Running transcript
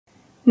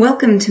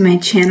Welcome to my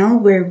channel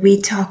where we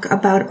talk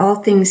about all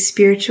things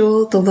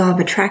spiritual, the law of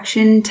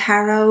attraction,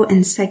 tarot,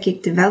 and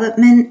psychic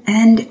development,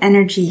 and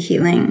energy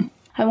healing.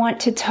 I want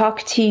to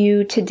talk to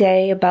you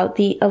today about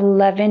the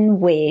 11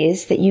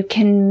 ways that you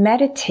can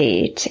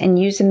meditate and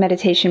use a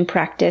meditation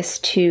practice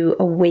to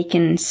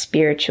awaken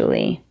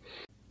spiritually.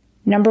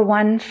 Number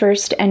one,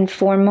 first and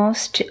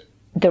foremost,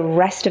 the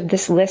rest of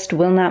this list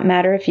will not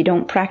matter if you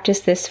don't practice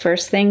this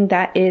first thing.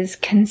 That is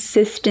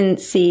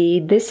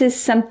consistency. This is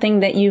something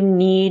that you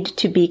need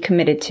to be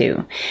committed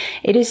to.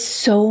 It is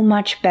so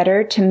much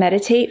better to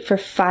meditate for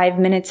 5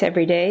 minutes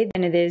every day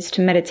than it is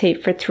to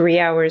meditate for 3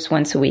 hours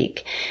once a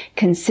week.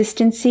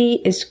 Consistency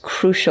is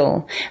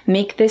crucial.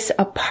 Make this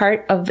a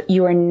part of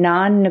your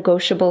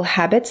non-negotiable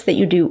habits that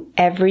you do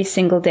every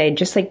single day,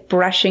 just like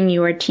brushing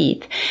your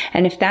teeth.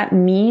 And if that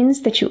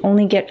means that you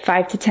only get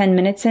 5 to 10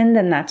 minutes in,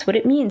 then that's what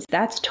it means.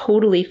 That's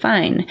totally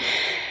fine.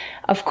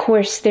 Of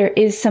course, there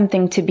is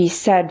something to be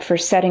said for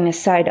setting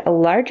aside a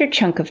larger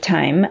chunk of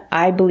time.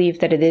 I believe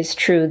that it is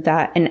true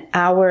that an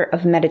hour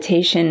of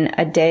meditation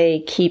a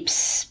day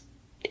keeps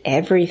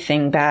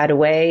everything bad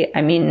away.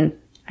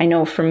 I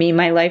know for me,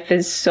 my life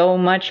is so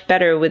much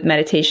better with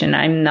meditation.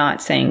 I'm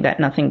not saying that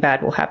nothing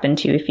bad will happen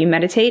to you if you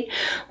meditate.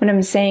 What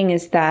I'm saying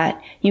is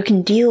that you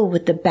can deal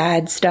with the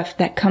bad stuff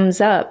that comes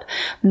up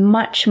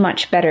much,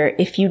 much better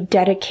if you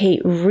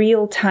dedicate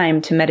real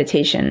time to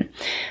meditation.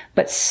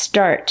 But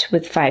start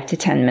with 5 to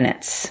 10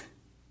 minutes.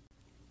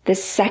 The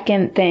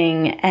second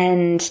thing,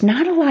 and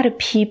not a lot of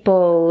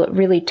people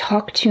really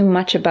talk too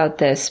much about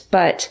this,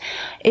 but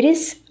it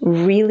is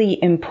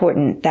really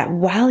important that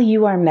while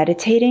you are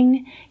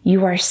meditating,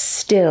 you are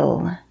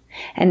still.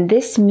 And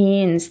this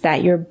means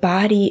that your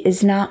body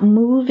is not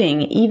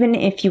moving, even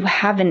if you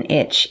have an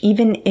itch,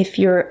 even if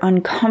you're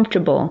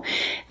uncomfortable.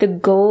 The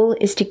goal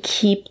is to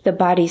keep the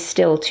body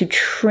still, to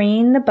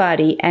train the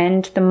body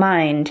and the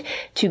mind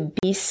to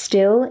be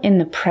still in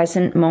the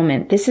present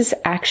moment. This is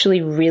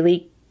actually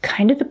really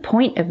kind of the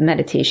point of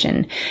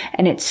meditation.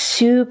 And it's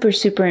super,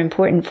 super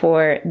important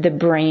for the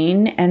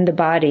brain and the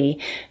body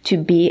to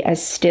be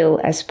as still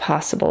as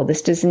possible.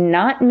 This does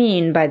not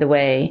mean, by the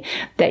way,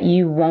 that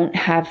you won't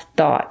have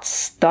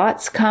thoughts.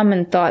 Thoughts come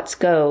and thoughts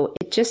go.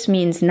 It just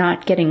means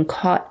not getting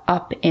caught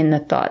up in the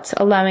thoughts,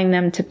 allowing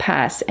them to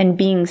pass and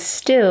being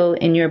still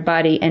in your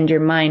body and your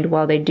mind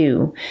while they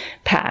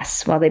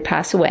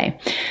pass away.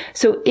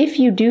 So if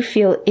you do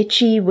feel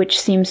itchy,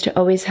 which seems to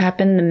always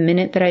happen the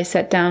minute that I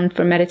sit down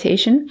for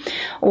meditation,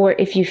 or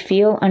if you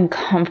feel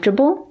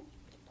uncomfortable,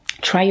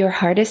 try your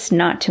hardest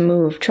not to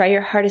move. Try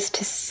your hardest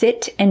to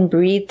sit and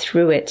breathe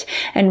through it.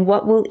 And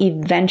what will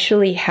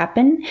eventually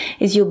happen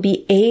is you'll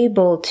be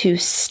able to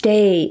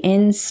stay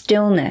in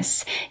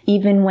stillness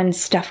even when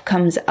stuff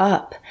comes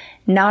up.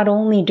 Not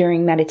only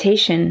during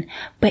meditation,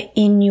 but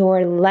in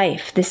your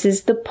life. This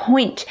is the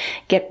point.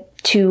 Get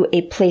to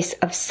a place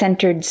of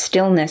centered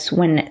stillness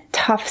when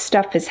tough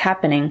stuff is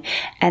happening.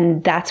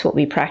 And that's what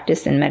we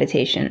practice in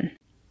meditation.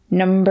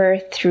 Number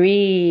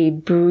 3,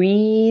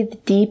 breathe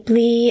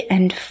deeply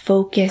and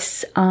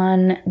focus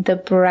on the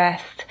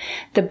breath.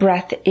 The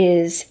breath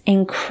is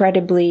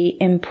incredibly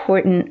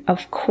important,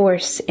 of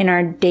course, in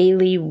our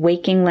daily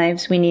waking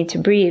lives. We need to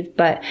breathe,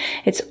 but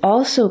it's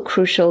also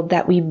crucial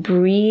that we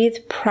breathe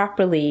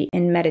properly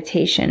in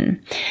meditation.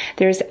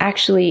 There's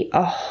actually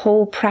a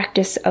whole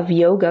practice of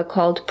yoga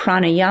called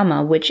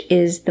pranayama, which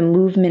is the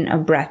movement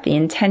of breath, the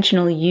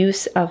intentional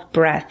use of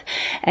breath.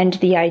 And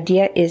the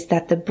idea is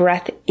that the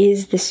breath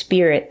is the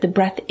spirit. The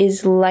breath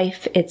is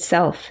life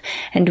itself.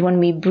 And when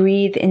we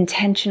breathe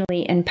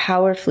intentionally and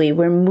powerfully,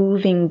 we're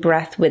moving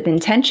breath with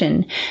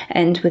intention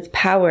and with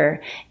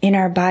power in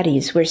our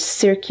bodies. We're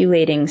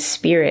circulating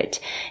spirit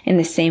in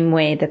the same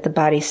way that the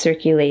body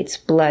circulates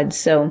blood.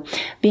 So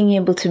being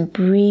able to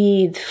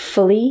breathe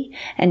fully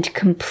and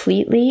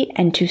completely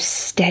and to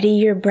steady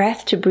your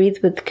breath, to breathe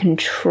with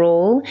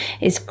control,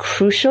 is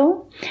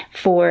crucial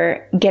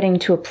for getting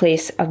to a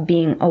place of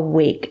being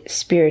awake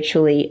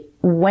spiritually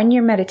when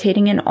you're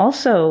meditating and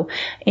also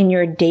in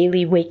your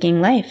daily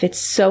waking life. It's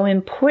so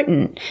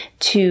important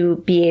to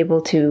be able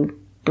to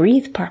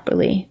breathe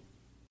properly.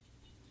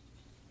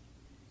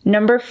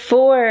 Number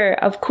 4,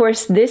 of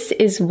course, this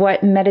is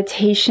what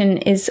meditation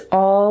is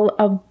all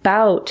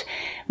about.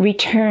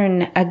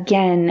 Return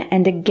again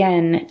and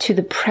again to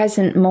the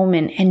present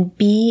moment and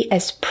be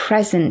as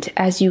present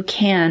as you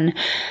can.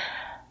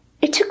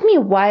 It took me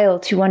a while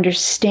to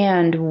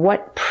understand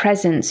what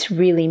presence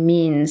really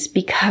means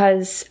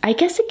because I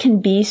guess it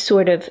can be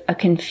sort of a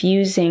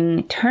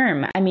confusing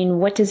term.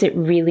 What does it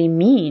really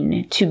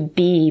mean to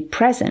be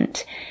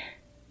present?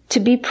 To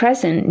be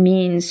present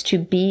means to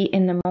be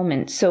in the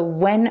moment. So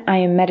when I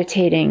am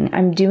meditating,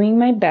 I'm doing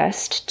my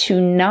best to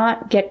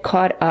not get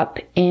caught up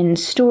in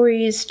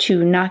stories,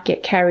 to not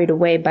get carried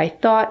away by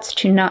thoughts,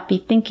 to not be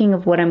thinking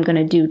of what I'm going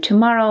to do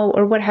tomorrow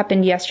or what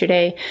happened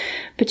yesterday,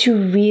 but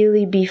to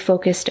really be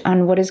focused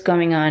on what is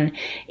going on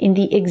in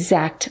the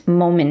exact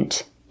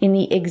moment, in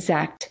the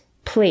exact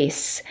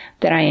place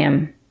that I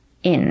am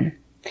in.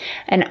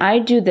 And I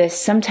do this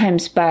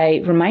sometimes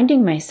by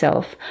reminding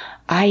myself,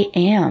 I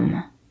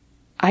am.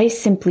 I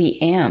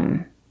simply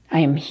am. I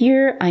am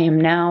here, I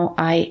am now,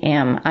 I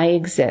am, I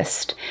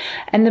exist.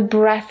 And the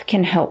breath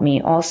can help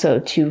me also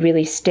to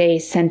really stay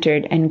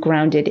centered and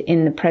grounded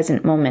in the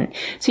present moment.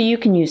 So you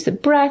can use the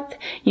breath,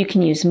 you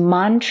can use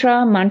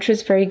mantra. Mantra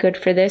is very good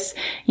for this.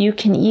 You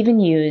can even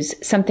use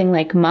something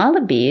like mala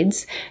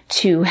beads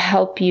to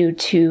help you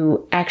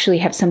to actually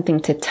have something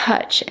to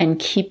touch and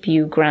keep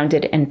you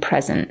grounded and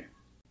present.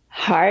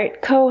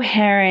 Heart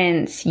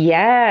coherence,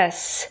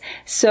 yes.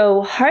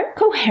 So heart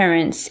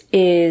coherence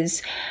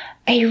is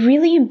a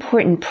really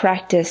important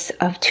practice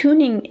of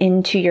tuning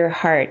into your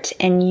heart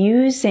and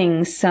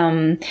using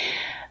some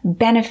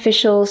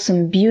beneficial,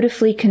 some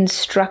beautifully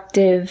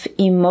constructive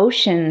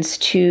emotions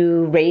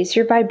to raise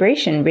your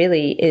vibration,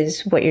 really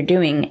is what you're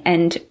doing.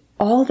 And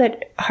all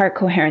that heart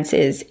coherence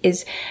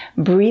is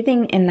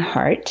breathing in the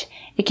heart.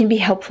 It can be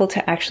helpful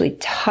to actually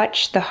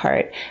touch the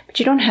heart, but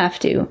you don't have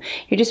to.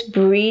 You're just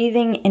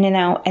breathing in and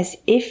out as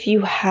if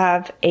you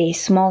have a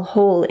small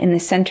hole in the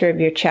center of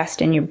your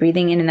chest and you're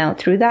breathing in and out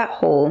through that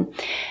hole.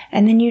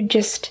 And then you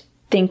just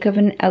think of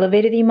an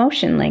elevated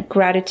emotion like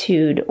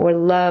gratitude or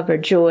love or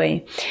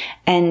joy.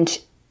 And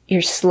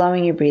you're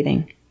slowing your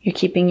breathing. You're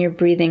keeping your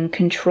breathing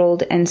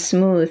controlled and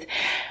smooth.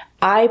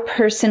 I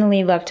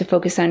personally love to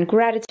focus on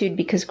gratitude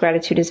because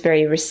gratitude is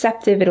very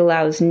receptive. It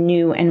allows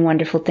new and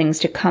wonderful things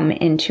to come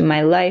into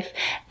my life,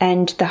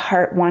 and the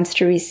heart wants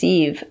to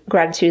receive.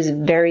 Gratitude is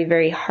very,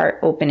 very heart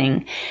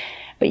opening,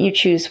 but you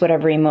choose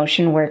whatever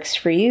emotion works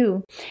for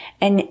you,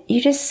 and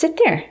you just sit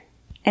there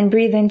and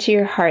breathe into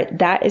your heart.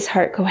 That is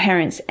heart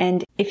coherence.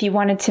 And if you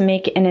wanted to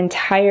make an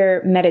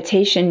entire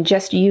meditation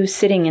just you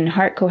sitting in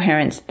heart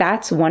coherence,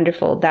 that's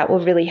wonderful. That will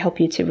really help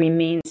you to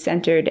remain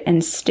centered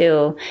and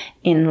still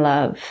in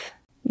love.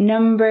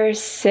 Number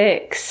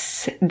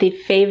 6, the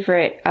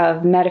favorite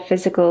of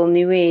metaphysical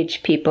New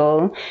Age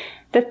people,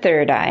 the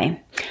third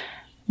eye.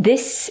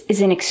 This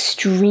is an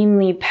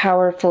extremely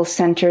powerful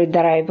center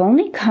that I've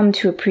only come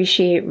to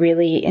appreciate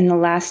really in the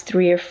last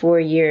 3 or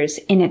 4 years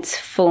in its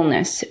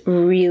fullness,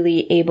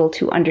 really able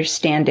to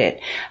understand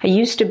it. I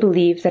used to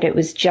believe that it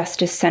was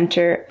just a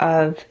center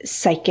of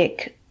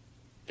psychic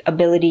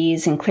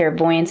abilities and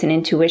clairvoyance and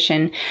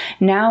intuition.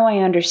 Now I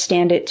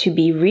understand it to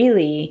be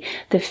really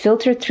the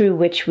filter through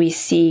which we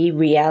see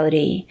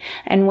reality.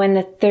 And when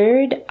the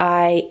third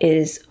eye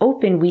is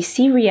open, we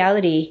see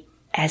reality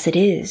as it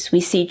is. We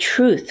see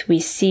truth.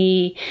 We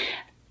see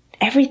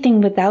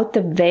everything without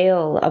the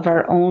veil of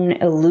our own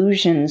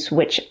illusions,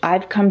 which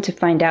I've come to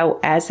find out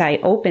as I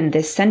open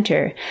this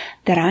center,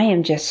 that I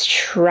am just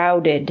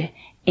shrouded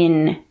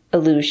in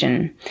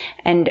illusion.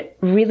 And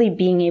really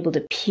being able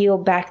to peel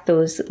back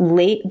those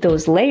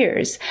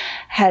layers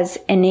has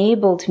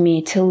enabled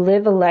me to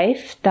live a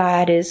life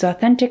that is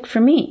authentic for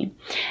me.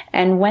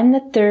 And when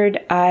the third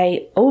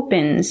eye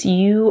opens,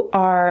 you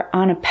are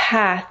on a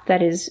path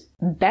that is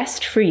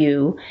best for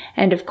you,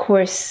 and of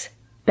course,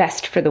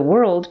 best for the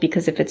world,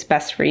 because if it's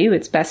best for you,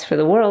 it's best for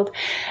the world.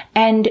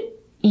 And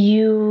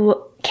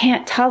you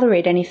can't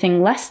tolerate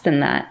anything less than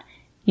that.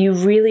 You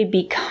really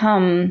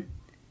become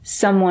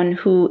someone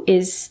who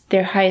is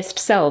their highest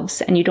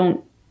selves, and you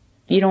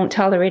don't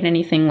tolerate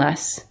anything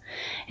less.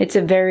 It's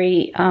a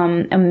very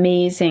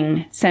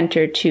amazing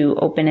center to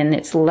open, and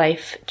it's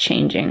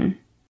life-changing.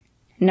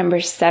 Number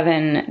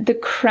 7, the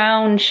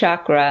crown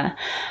chakra.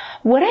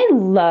 What I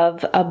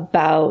love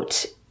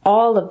about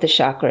all of the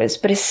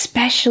chakras, but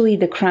especially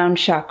the crown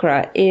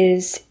chakra,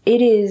 is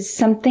it is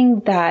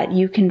something that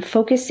you can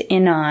focus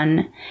in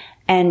on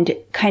and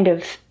kind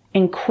of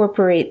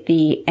incorporate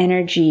the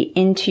energy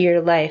into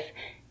your life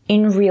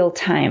in real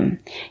time.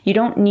 You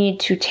don't need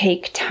to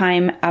take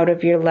time out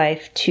of your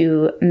life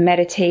to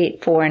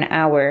meditate for an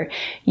hour.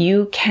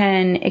 You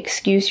can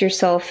excuse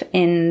yourself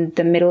in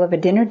the middle of a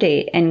dinner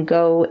date and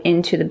go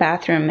into the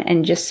bathroom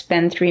and just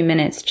spend 3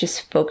 minutes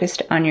just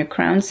focused on your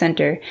crown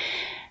center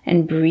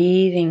and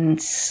breathing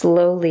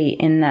slowly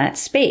in that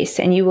space.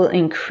 And you will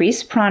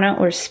increase prana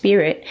or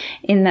spirit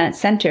in that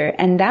center.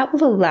 And that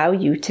will allow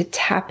you to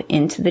tap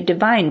into the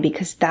divine,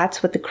 because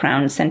that's what the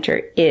crown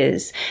center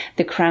is.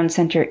 The crown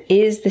center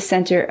is the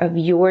center of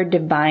your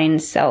divine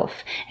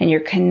self and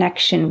your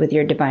connection with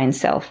your divine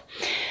self.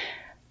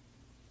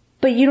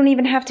 But you don't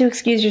even have to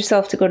excuse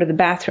yourself to go to the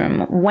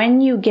bathroom.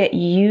 When you get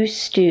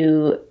used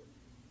to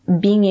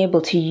being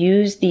able to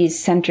use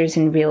these centers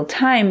in real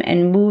time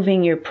and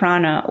moving your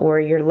prana or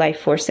your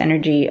life force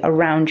energy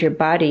around your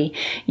body,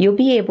 you'll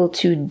be able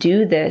to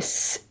do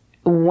this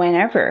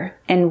whenever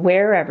and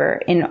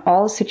wherever in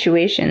all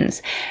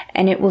situations.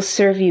 And it will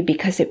serve you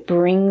because it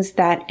brings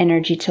that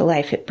energy to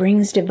life. It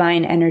brings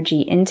divine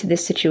energy into the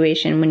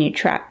situation when you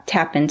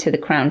tap into the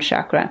crown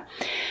chakra.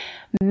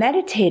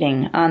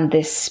 Meditating on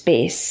this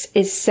space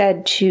is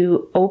said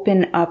to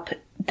open up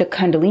the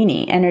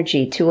Kundalini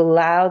energy, to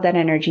allow that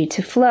energy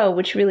to flow,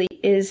 which really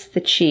is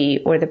the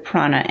chi or the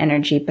prana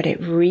energy, but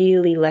it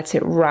really lets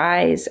it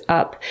rise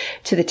up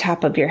to the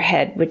top of your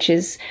head, which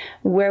is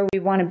where we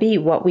want to be,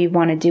 what we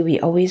want to do. We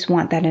always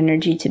want that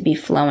energy to be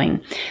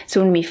flowing.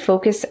 So when we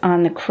focus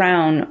on the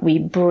crown, we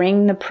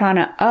bring the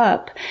prana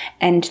up,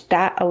 and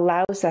that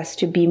allows us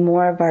to be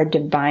more of our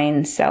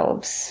divine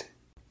selves.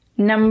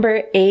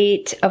 Number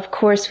 8, of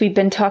course, we've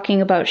been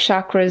talking about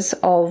chakras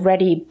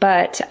already,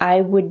 but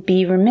I would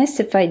be remiss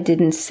if I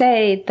didn't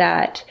say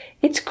that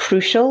it's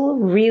crucial,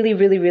 really,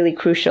 really, really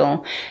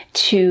crucial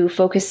to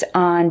focus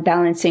on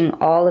balancing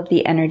all of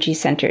the energy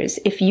centers.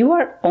 If you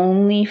are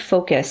only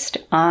focused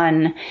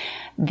on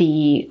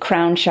the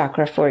crown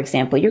chakra, for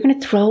example, you're going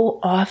to throw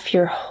off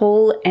your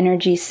whole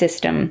energy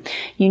system.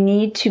 You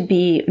need to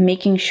be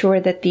making sure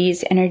that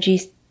these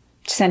energy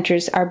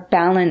centers are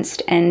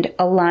balanced and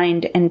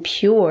aligned and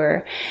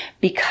pure,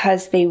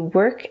 because they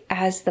work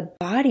as the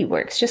body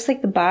works. Just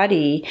like the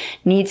body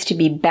needs to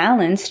be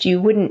balanced,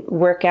 you wouldn't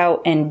work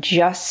out and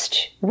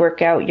just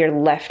work out your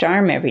left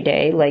arm every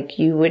day. Like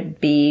you would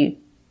be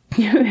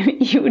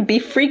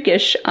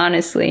freakish,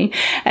 honestly.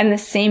 And the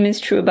same is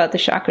true about the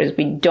chakras.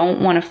 We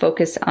don't want to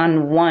focus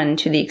on one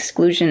to the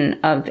exclusion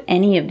of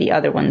any of the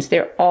other ones.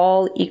 They're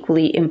all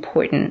equally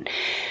important.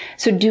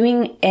 So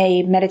doing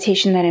a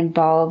meditation that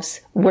involves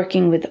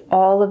working with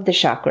all of the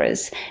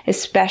chakras,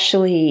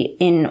 especially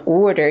in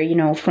order,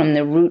 from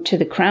the root to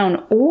the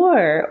crown,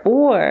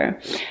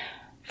 or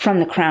from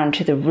the crown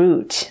to the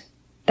root,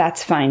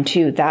 that's fine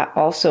too. That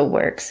also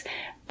works.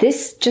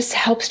 This just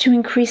helps to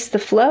increase the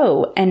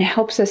flow and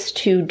helps us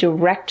to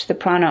direct the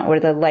prana or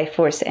the life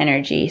force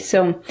energy.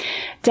 So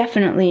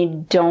definitely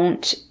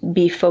don't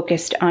be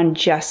focused on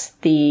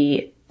just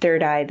the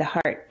third eye, the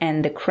heart,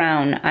 and the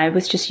crown. I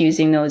was just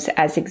using those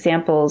as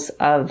examples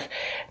of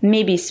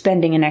maybe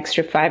spending an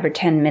extra 5 or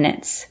 10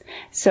 minutes.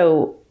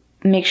 So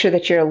make sure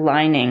that you're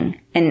aligning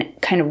and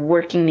kind of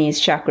working these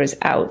chakras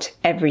out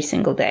every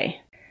single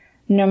day.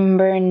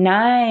 Number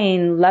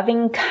 9,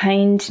 loving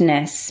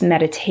kindness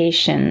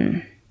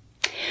meditation.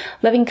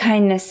 Loving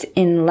kindness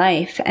in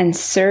life and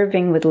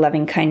serving with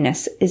loving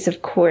kindness is,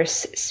 of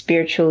course,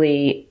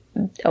 spiritually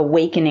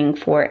awakening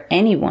for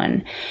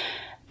anyone.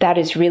 That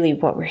is really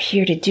what we're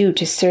here to do,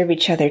 to serve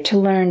each other, to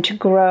learn, to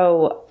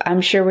grow. I'm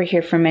sure we're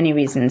here for many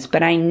reasons,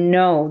 but I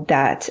know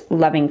that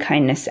loving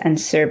kindness and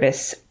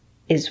service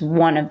is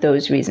one of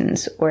those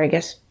reasons, or I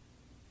guess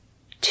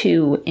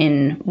 2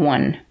 in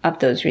 1 of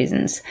those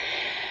reasons.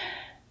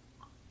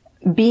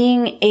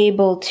 Being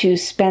able to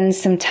spend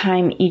some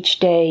time each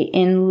day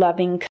in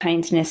loving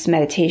kindness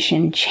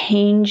meditation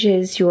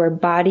changes your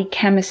body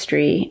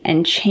chemistry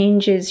and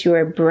changes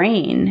your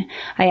brain.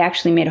 I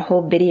actually made a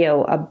whole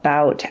video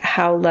about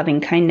how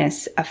loving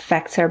kindness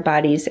affects our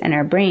bodies and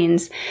our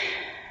brains.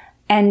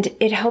 And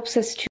it helps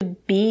us to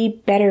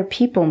be better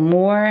people,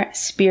 more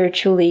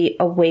spiritually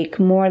awake,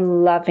 more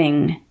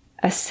loving,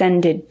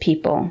 ascended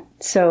people.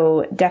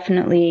 So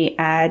definitely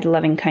add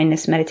loving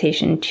kindness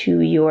meditation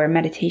to your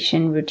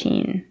meditation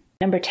routine.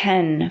 Number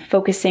 10,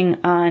 focusing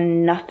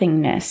on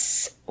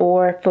nothingness,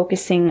 or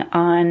focusing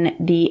on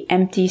the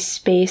empty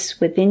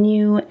space within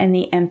you and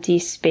the empty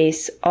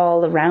space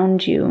all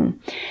around you.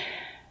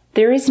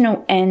 There is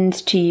no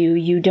end to you.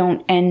 You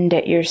don't end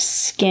at your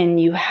skin.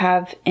 You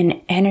have an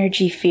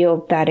energy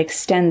field that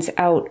extends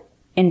out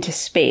into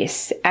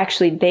space.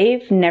 Actually,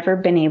 they've never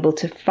been able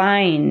to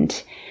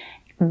find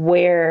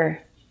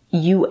where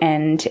you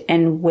end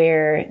and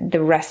where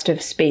the rest of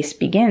space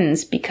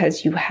begins,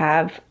 because you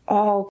have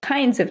all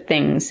kinds of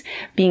things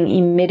being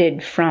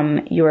emitted from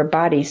your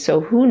body.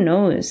 So who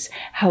knows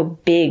how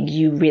big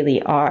you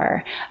really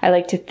are? I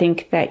like to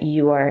think that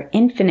you are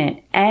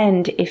infinite.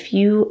 And if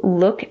you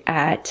look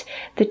at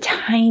the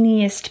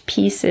tiniest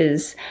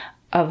pieces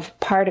of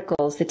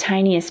particles, the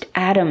tiniest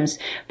atoms,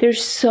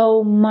 there's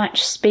so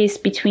much space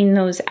between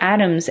those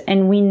atoms.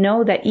 And we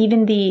know that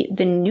even the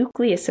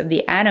nucleus of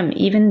the atom,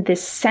 even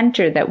this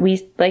center that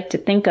we like to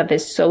think of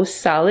as so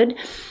solid,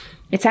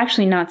 it's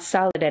actually not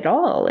solid at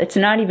all. It's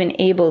not even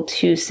able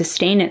to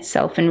sustain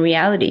itself in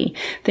reality.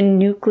 The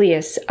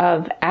nucleus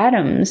of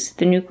atoms,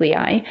 the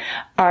nuclei,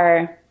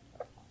 are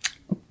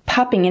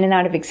popping in and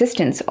out of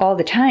existence all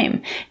the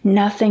time.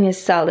 Nothing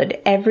is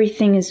solid.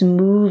 Everything is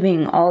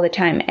moving all the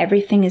time.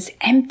 Everything is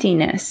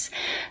emptiness.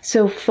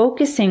 So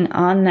focusing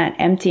on that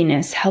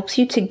emptiness helps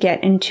you to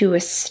get into a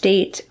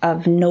state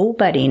of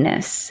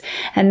nobodiness.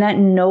 And that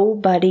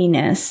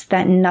nobodiness,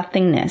 that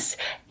nothingness,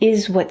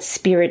 is what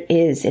spirit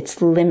is.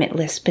 It's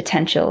limitless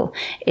potential.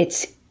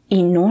 It's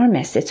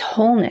enormous. It's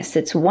wholeness.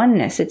 It's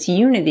oneness. It's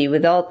unity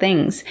with all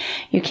things.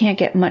 You can't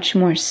get much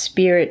more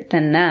spirit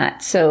than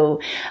that.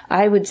 So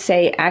I would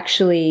say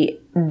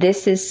actually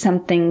this is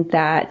something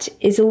that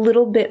is a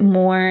little bit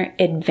more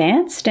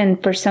advanced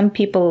and for some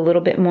people a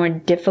little bit more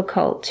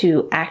difficult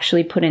to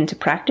actually put into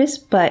practice,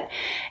 but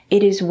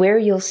it is where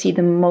you'll see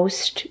the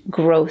most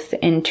growth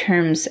in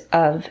terms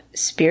of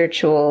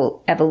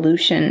spiritual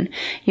evolution.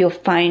 You'll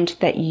find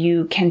that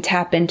you can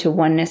tap into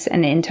oneness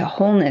and into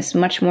wholeness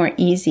much more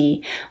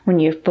easy when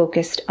you're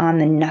focused on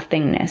the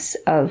nothingness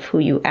of who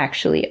you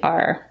actually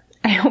are.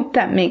 I hope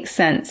that makes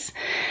sense.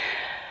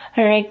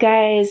 All right,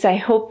 guys, I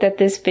hope that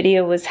this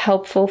video was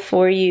helpful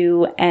for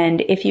you. And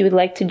if you would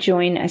like to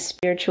join a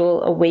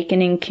spiritual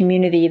awakening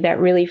community that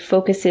really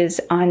focuses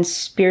on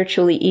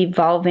spiritually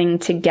evolving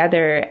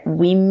together,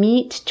 we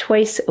meet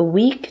twice a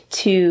week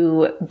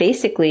to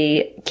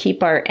basically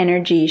keep our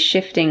energy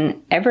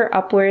shifting ever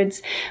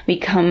upwards. We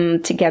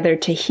come together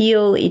to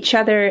heal each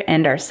other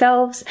and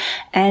ourselves.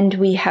 And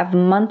we have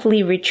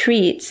monthly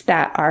retreats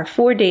that are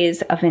 4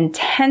 days of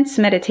intense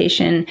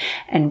meditation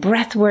and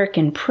breath work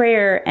and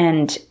prayer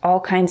and all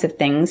kinds of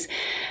things,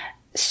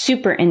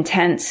 super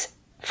intense,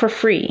 for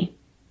free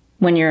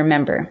when you're a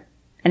member.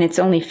 And it's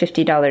only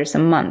 $50 a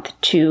month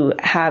to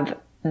have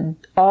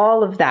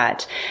all of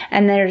that.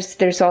 And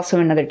there's also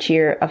another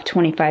tier of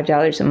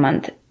 $25 a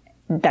month.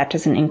 That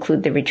doesn't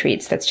include the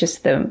retreats. That's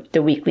just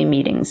the weekly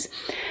meetings.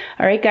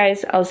 All right,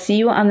 guys, I'll see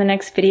you on the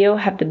next video.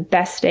 Have the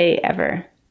best day ever.